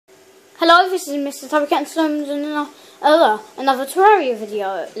Hello, this is Mr. Tabby and another Terraria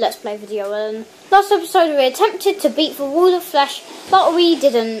video, Let's Play video. And last episode we attempted to beat the wall of flesh, but we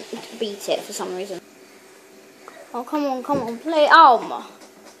didn't beat it for some reason. Oh, come on, play.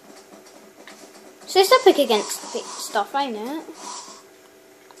 So it's epic against stuff, ain't it?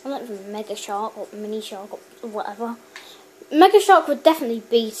 I'm not even Mega Shark or Mini Shark or whatever. Mega Shark would definitely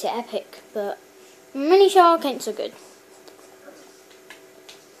beat it, epic, but Mini Shark ain't so good.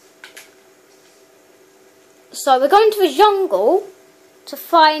 So we're going to the jungle to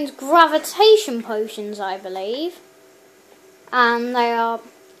find gravitation potions, I believe. And they are,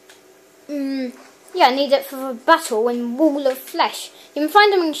 needed for the battle in Wall of Flesh. You can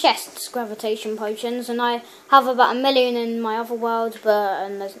find them in chests, gravitation potions, and I have about 1 million in my other world,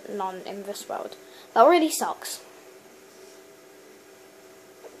 and there's none in this world. That really sucks.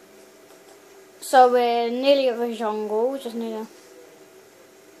 So we're nearly at the jungle, just need to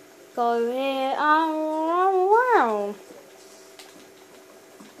go here. Wow.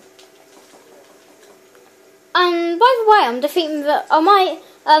 And by the way, I might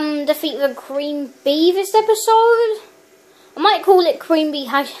defeat the Cream Bee this episode. I might call it Cream Bee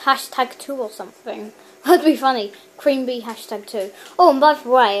hashtag 2 or something. That'd be funny. Cream Bee hashtag 2. Oh, and by the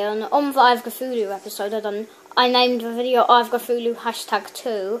way, on the I've Cthulhu episode I named the video I've Cthulhu hashtag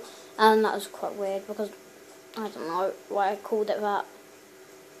 2, and that was quite weird because I don't know why I called it that.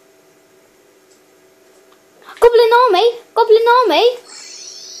 Goblin army!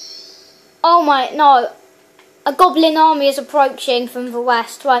 Oh my, no. A goblin army is approaching from the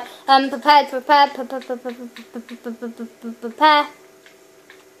west. Right, prepare.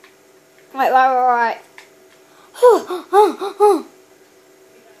 Right.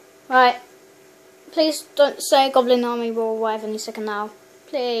 Right. Please don't say goblin army will arrive any second now.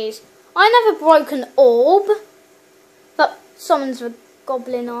 Please. I never broke an orb that summons the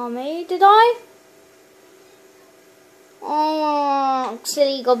goblin army, did I? Oh,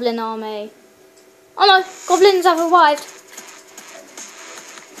 silly goblin army. Oh no, goblins have arrived.